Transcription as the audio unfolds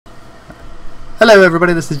Hello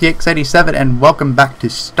everybody, this is Yakes87 and welcome back to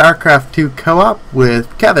Starcraft 2 Co-op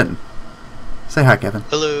with Kevin. Say hi, Kevin.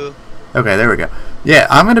 Hello. Okay, there we go. Yeah,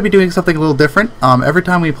 I'm going to be doing something a little different. Every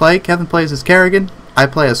time we play, Kevin plays as Kerrigan, I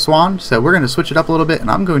play as Swan, so we're going to switch it up a little bit and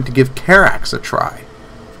I'm going to give Karax a try.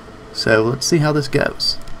 So let's see how this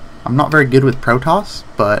goes. I'm not very good with Protoss,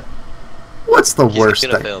 but what's the worst He's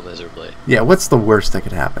gonna that... fail miserably. Yeah, what's the worst that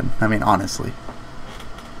could happen? I mean, honestly.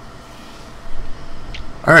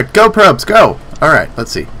 Alright, go probes, go! Alright,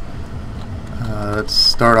 let's see. Let's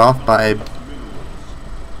start off by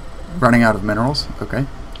running out of minerals. Okay.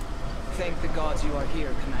 Thank the gods you are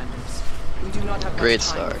here, commanders. We do not have Great much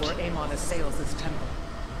time start. before Amon assails this temple.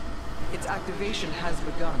 Its activation has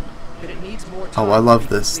begun, but it needs more time. Oh, I to love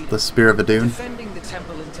be this. completed. The Spear of Adun. Defending the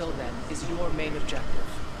temple until then is your main objective.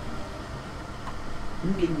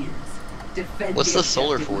 Minions, defend What's the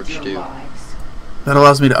Solar objective with Forge your do? lives. That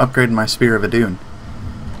allows me to upgrade my Spear of Adun.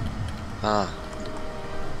 Ah.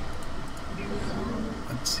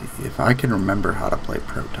 Let's see if I can remember how to play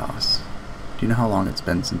Protoss. Do you know how long it's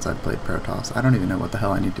been since I've played Protoss? I don't even know what the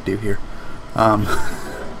hell I need to do here. Well,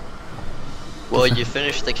 you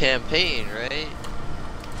finished the campaign, right?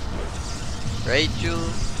 Right,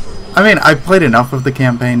 Jules? I mean, I played enough of the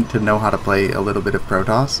campaign to know how to play a little bit of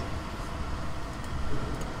Protoss.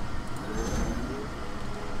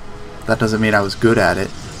 That doesn't mean I was good at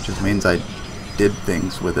it. It just means I did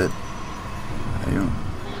things with it.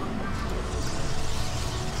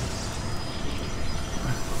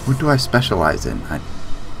 What do I specialize in?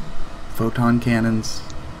 Photon cannons.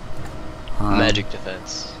 Magic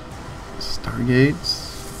defense.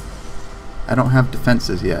 Stargates. I don't have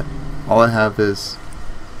defenses yet. All I have is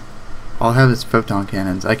photon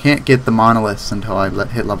cannons. I can't get the monoliths until I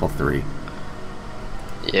hit level 3.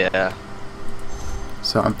 Yeah.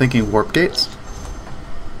 So I'm thinking warp gates.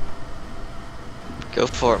 Go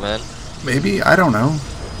for it, man. Maybe, I don't know.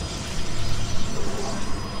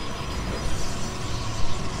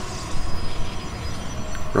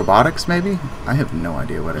 Robotics, maybe? I have no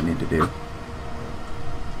idea what I need to do.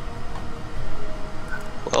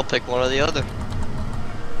 Well, pick one or the other.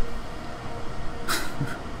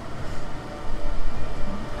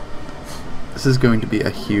 This is going to be a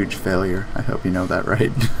huge failure. I hope you know that,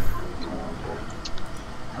 right?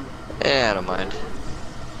 Yeah, I don't mind.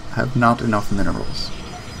 I have not enough minerals.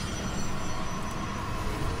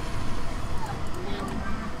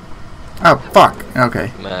 Oh, fuck.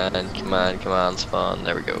 Okay. Come on, spawn.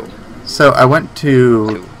 There we go. So I went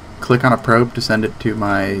to click on a probe to send it to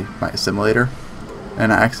my assimilator,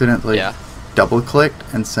 and I accidentally double-clicked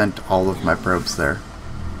and sent all of my probes there.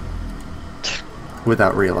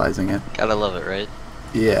 Without realizing it. Gotta love it, right?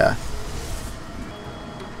 Yeah.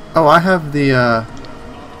 Oh, I have the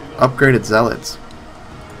upgraded zealots.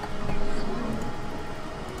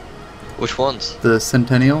 Which ones? The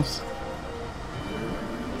Centennials.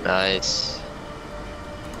 Nice.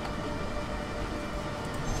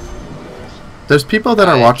 There's people that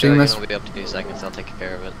are watching this. It'll be up to 2 seconds. I'll take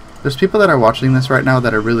care of it. There's people that are watching this right now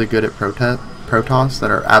that are really good at Protoss that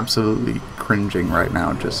are absolutely cringing right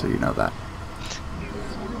now, just so you know that.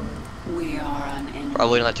 We are on enemy.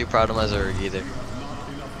 Probably not too proud of my Zerg either.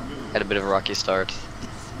 Had a bit of a rocky start.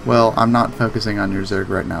 Well, I'm not focusing on your Zerg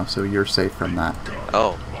right now, so you're safe from that.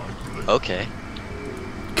 Oh. Okay.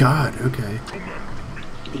 God, okay.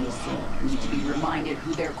 These need to be reminded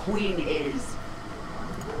who their queen is.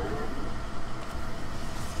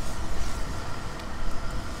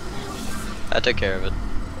 I took care of it.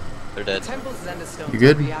 They're The dead. temple's Zendastones You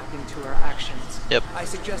good? are reacting to our actions. Yep. I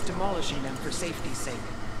suggest demolishing them for safety's sake.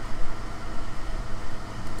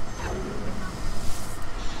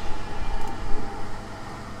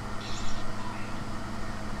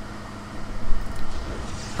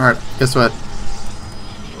 Alright, guess what?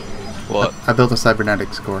 What? I built a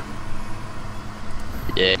cybernetics core.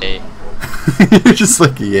 Yay. You're just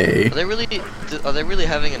like, yay. Are they really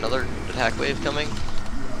having another attack wave coming?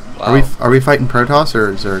 Wow. Are we fighting Protoss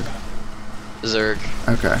or Zerg? Zerg.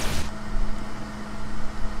 Okay.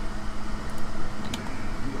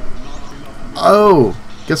 Oh,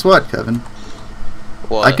 guess what, Kevin?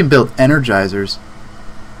 What? I can build energizers.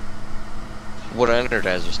 What do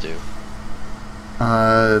energizers do?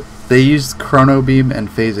 They use chrono beam and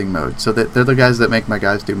phasing mode, so that they're the guys that make my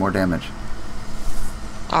guys do more damage.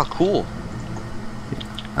 Ah, cool.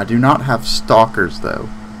 I do not have stalkers though,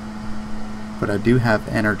 but I do have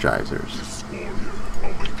energizers.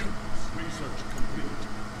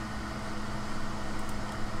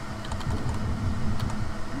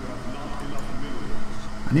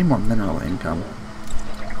 I need more mineral income.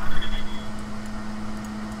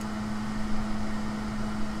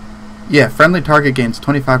 Yeah, friendly target gains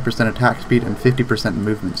 25% attack speed and 50%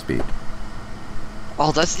 movement speed.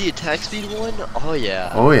 Oh, that's the attack speed one? Oh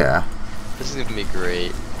yeah. Oh yeah. This is gonna be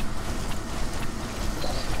great.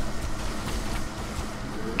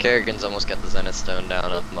 Kerrigan's almost got the Zenith Stone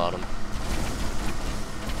down at the bottom.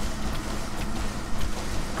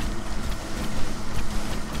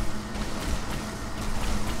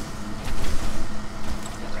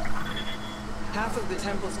 Half of the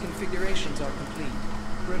temple's configurations are complete.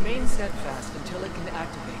 Remain steadfast until it can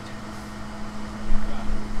activate.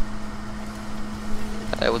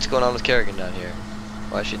 Hey, what's going on with Kerrigan down here?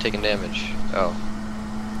 Why is she taking damage? Oh.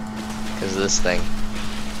 Because of this thing.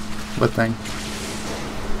 What thing?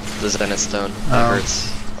 The Zenith Stone. It Oh.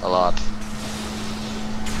 hurts a lot.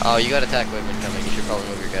 Oh, you got attack women coming. You should probably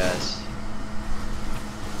move your guys.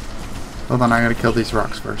 Hold on, I gotta kill these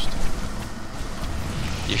rocks first.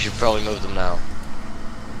 You should probably move them now.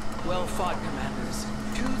 Well fought, commanders.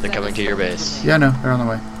 They're coming to your base. Yeah, no, they're on the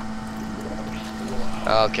way.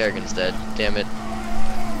 Oh, Kerrigan's dead. Damn it.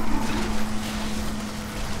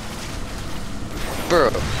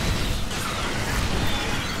 Bro.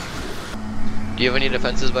 Do you have any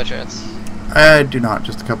defenses by chance? I do not,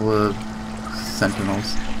 just a couple of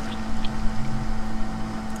sentinels.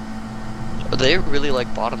 Oh, they really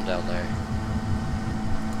like bottom down there.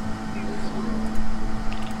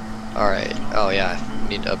 Alright. Oh yeah, I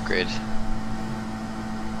need to upgrade.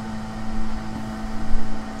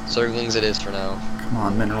 Zerglings it is for now. Come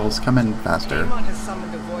on, minerals, come in faster. Amon has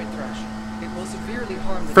summoned a void thrash. It will severely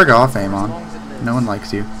harm the Frig off, temple for as Amon. long as it lives. No one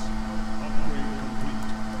likes you.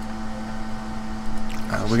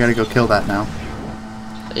 We gotta go kill that now.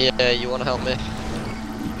 Yeah, you wanna help me?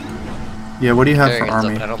 Yeah, what do you have for Kerrigan's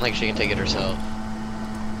army? up, I don't think she can take it herself.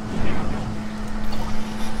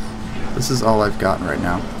 This is all I've gotten right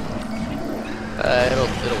now. It'll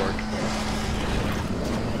work.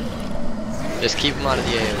 Just keep them out of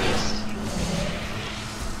the AoEs.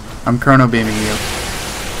 I'm chrono beaming you.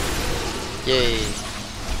 Yay.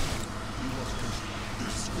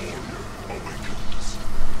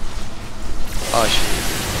 Oh shit.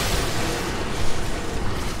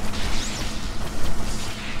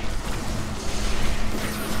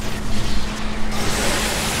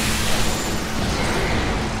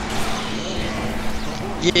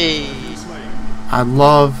 Yay! I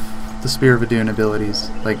love the Spear of Adun abilities,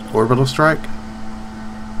 like Orbital Strike.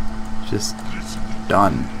 Just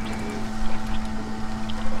done.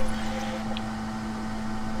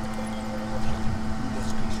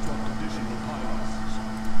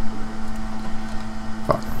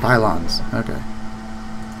 Fuck, pylons. Okay.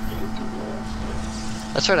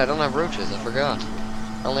 That's right, I don't have roaches, I forgot.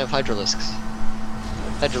 I only have hydralisks.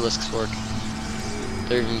 Hydralisks work.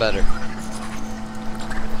 They're even better.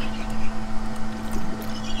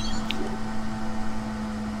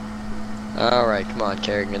 Alright, come on,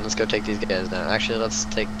 Kerrigan, let's go take these guys down. Actually, let's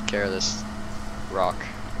take care of this rock.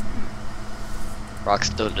 Rocks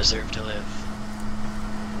don't deserve to live.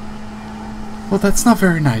 Well, that's not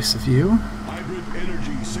very nice of you. Hybrid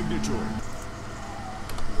energy signature.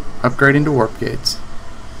 Upgrading to warp gates.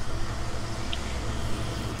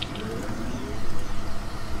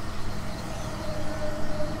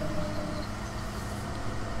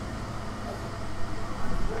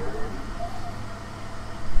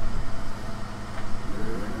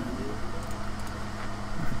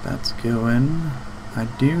 That's going. I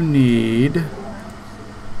do need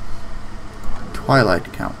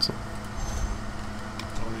Twilight Council.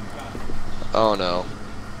 Oh no.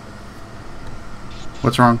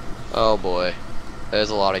 What's wrong? Oh boy. There's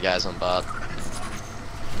a lot of guys on bot.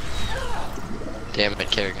 Damn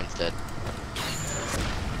it, Kerrigan's dead.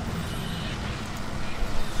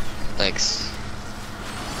 Thanks.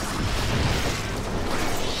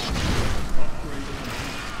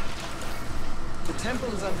 The temple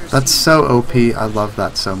is under That's siege. so OP. I love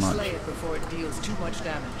that so much. Slay it before it deals too much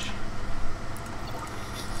damage.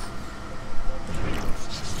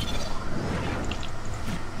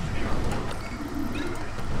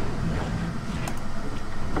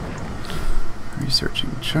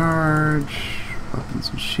 Researching charge, weapons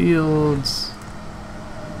and shields.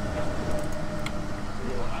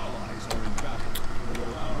 Your allies are in battle.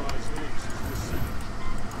 Your allies' base is descending.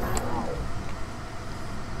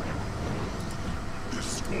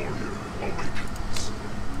 This warrior awakens.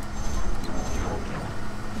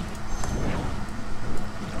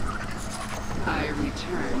 I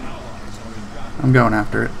return. I'm going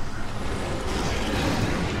after it.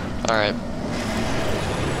 Alright.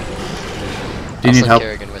 Do you I'll need send help?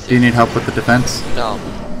 Kerrigan with Do you need help with the defense? No.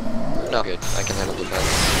 No, good. I can handle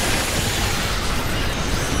defense.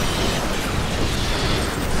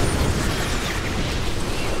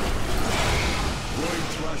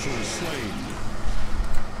 Thrasher is slain.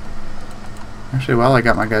 Actually, while I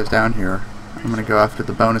got my guys down here, I'm gonna go after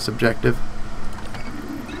the bonus objective.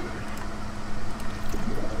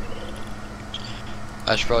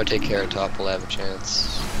 I should probably take care of top. We'll have a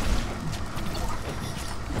chance.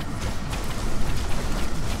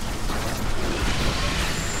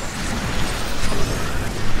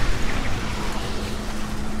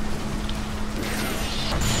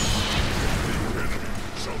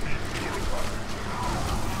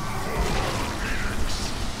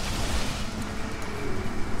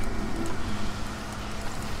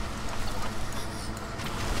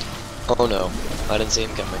 Oh no, I didn't see him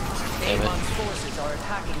coming. Damn it. Amon's forces are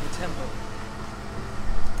attacking the temple.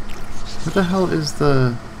 What the hell is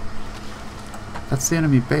the... That's the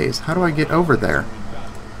enemy base. How do I get over there?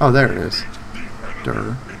 Oh, there it is.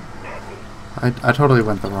 Durr. I totally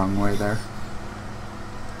went the wrong way there.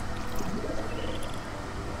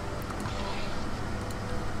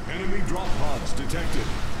 Enemy drop pods detected.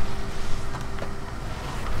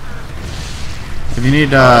 If you need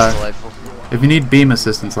That's delightful. if you need beam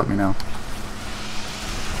assistance, let me know.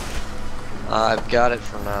 I've got it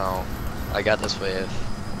for now. I got this wave.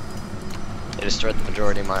 They destroyed the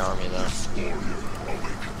majority of my army though.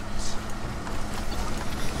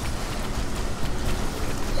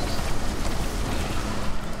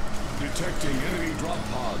 Detecting enemy drop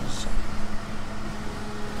pods.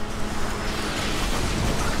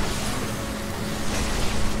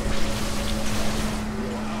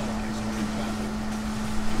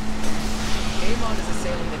 Amon is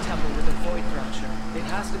assailing the temple with a Void Thrasher. It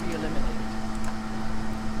has to be eliminated.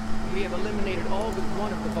 We have eliminated all but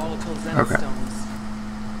one of the volatile Zen Okay. stones.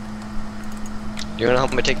 You wanna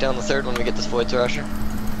help me take down the third when we get this Void Thrasher?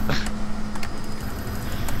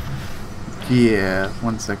 Yeah,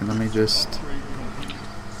 one second. Let me just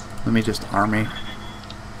army.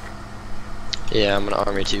 Yeah, I'm gonna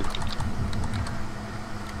army too.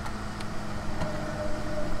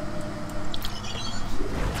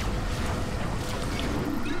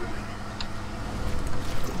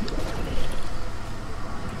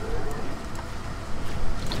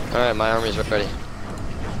 Alright, my army's ready.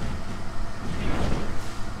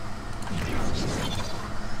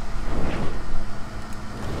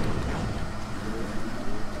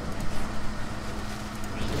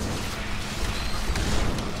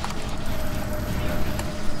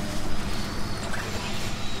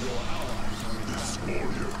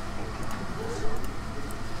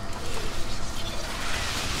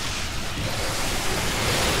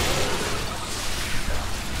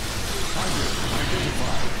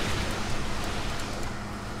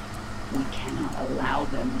 We cannot allow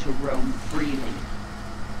them to roam freely.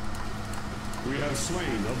 We have slain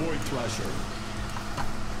a Void Thrasher.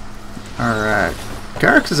 Alright.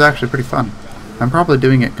 Karax is actually pretty fun. I'm probably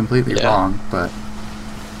doing it completely Yeah. wrong, but...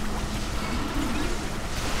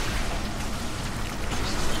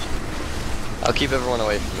 I'll keep everyone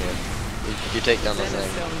away from you. You take down the Zen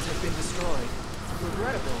thing. stones have been destroyed.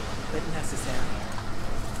 Regrettable, but necessary.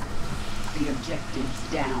 The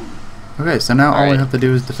objective's down. Okay, so now all we Alright. have to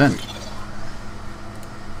do is defend.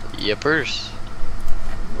 Yippers.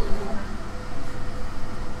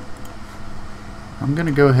 I'm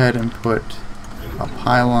gonna go ahead and put a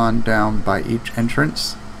pylon down by each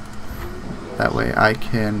entrance. That way I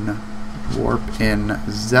can warp in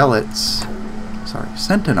zealots,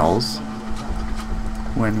 sentinels,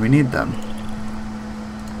 when we need them.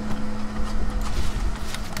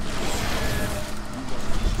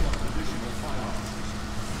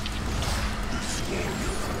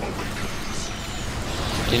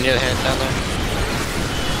 Do you need a hand down there?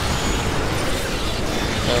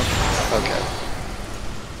 No? Okay.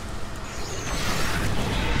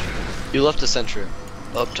 You left a sentry.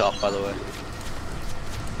 Up top, by the way.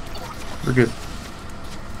 We're good.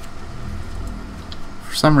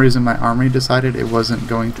 For some reason my army decided it wasn't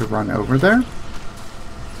going to run over there.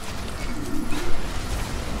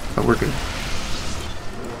 But we're good.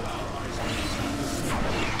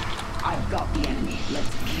 I've got the enemy.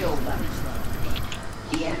 Let's kill them.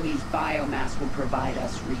 The enemy's biomass will provide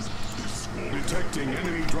us reason. Detecting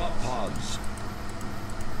enemy drop pods.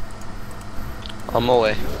 On my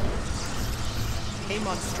way.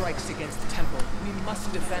 Amon strikes against the temple. We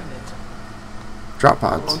must defend it. Drop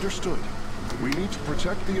pods. Understood. We need to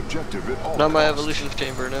protect the objective at all Not my costs. evolution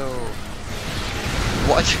chamber, no.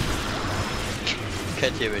 What?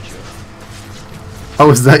 Can't damn it, you.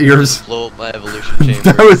 Oh, is that yours? Blow up my evolution chamber.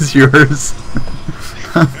 That was yours.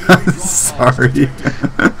 Sorry.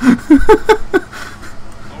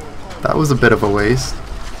 That was a bit of a waste.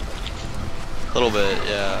 A little bit,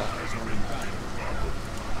 yeah.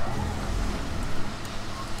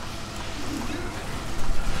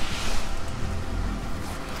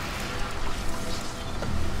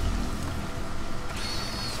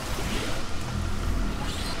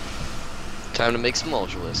 Time to make some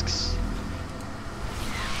ultralisks.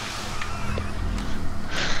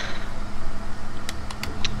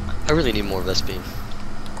 I really need more Vespine.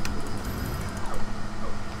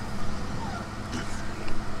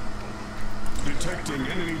 Detecting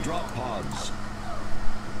enemy drop pods.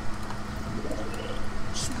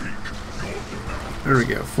 There we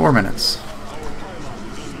go. 4 minutes.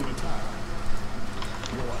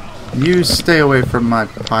 You stay away from my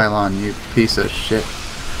pylon, you piece of shit.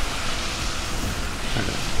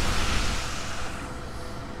 Okay.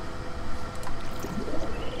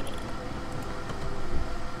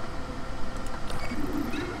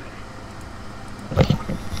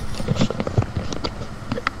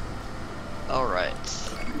 Alright.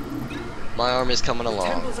 My army's coming along.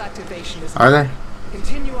 Temple's activation is Are they?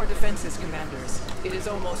 Continue our defenses, commanders. It is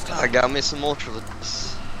almost time. I got me some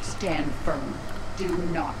ultralisks. Stand firm. Do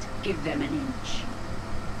not give them an inch.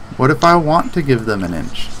 What if I want to give them an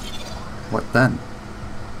inch? What then?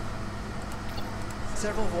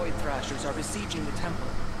 Several Void Thrashers are besieging the temple.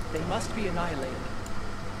 They must be annihilated.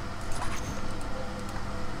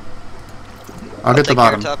 I'll get the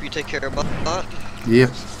bottom. Top, you take care of bot. Yep.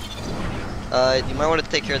 You might want to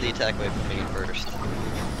take care of the attack wave for me first.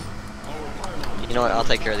 You know what? I'll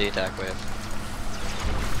take care of the attack wave.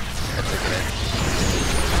 That's okay.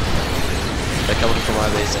 They're coming from my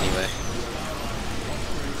base anyway.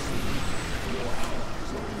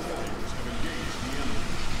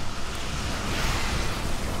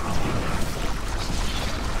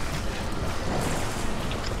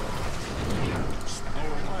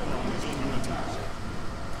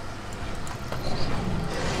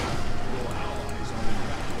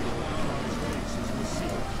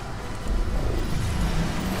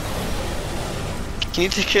 Can you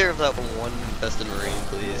take care of that one infested marine,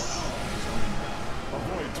 please? A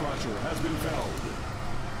Void Thrasher has been felled.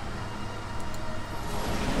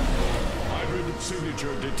 Hybrid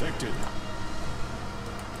signature detected.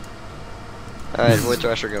 Alright, Void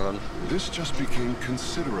Thrasher going. This just became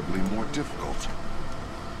considerably more difficult.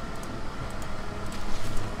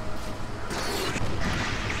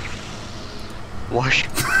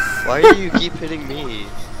 Why do you keep hitting me?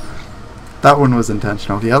 That one was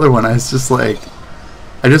intentional. The other one, I was just like...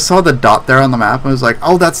 I just saw the dot there on the map and I was like,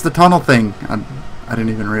 oh, that's the tunnel thing. I didn't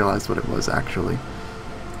even realize what it was, actually.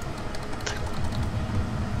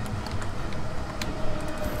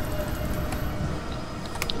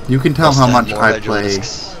 You can tell how much I play...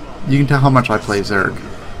 You can tell how much I play Zerg.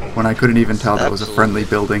 When I couldn't even tell that was a friendly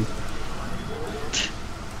building.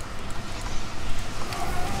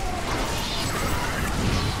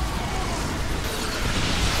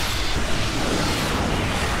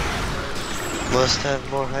 Must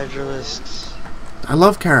have more hydralisks. I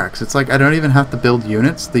love Karax. It's like I don't even have to build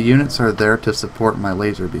units. The units are there to support my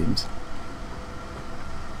laser beams.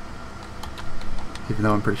 Even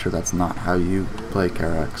though I'm pretty sure that's not how you play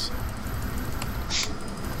Karax.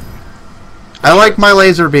 I like my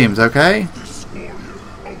laser beams, okay?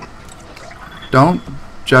 Don't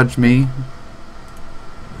judge me.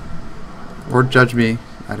 Or judge me.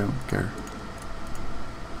 I don't care.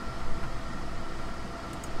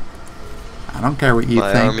 I don't care what you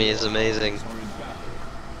think. My army is amazing.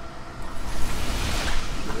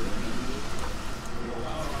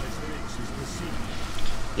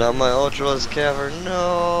 Not my Ultra's cavern,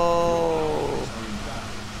 no!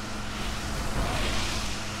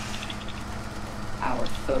 Our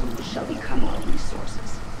foes shall become our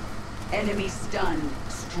resources. Enemy stunned.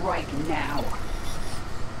 Strike now.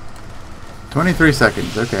 23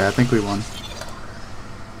 seconds. Okay, I think we won.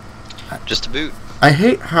 Just a boot. I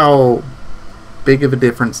hate how big of a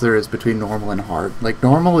difference there is between normal and hard. Like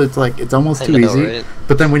normal, it's like it's almost too easy, right?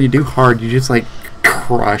 But then when you do hard, you just like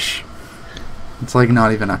crush. It's like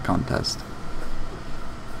not even a contest.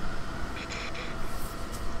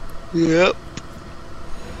 Yep.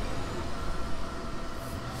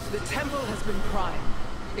 The temple has been primed.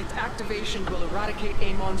 Its activation will eradicate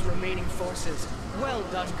Amon's remaining forces. Well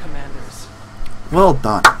done, commanders. Well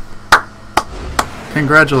done.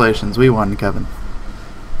 Congratulations, we won, Kevin.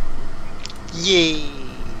 Yay!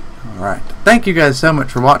 Alright. Thank you guys so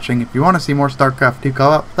much for watching. If you want to see more StarCraft 2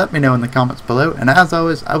 co-op, let me know in the comments below. And as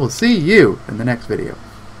always, I will see you in the next video.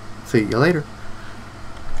 See you later.